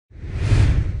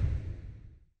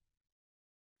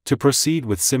To proceed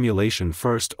with simulation,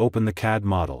 first open the CAD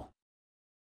model.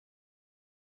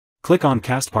 Click on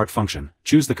Cast Part function,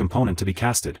 choose the component to be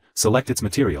casted, select its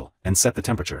material, and set the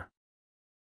temperature.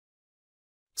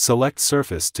 Select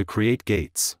Surface to create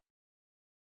gates.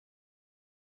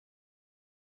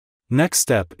 Next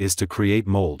step is to create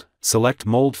mold. Select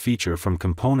Mold feature from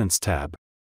Components tab.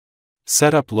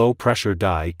 Set up low pressure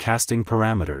die casting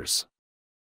parameters.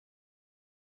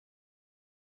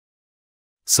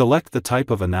 Select the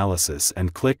type of analysis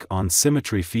and click on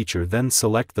Symmetry feature, then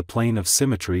select the plane of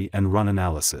symmetry and run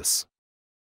analysis.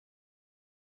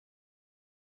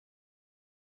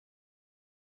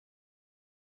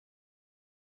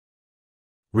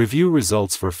 Review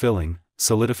results for filling,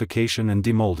 solidification and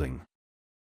demolding.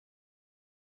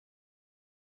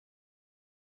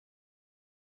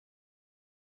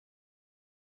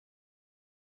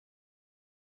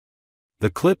 The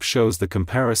clip shows the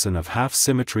comparison of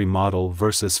half-symmetry model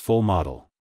versus full model.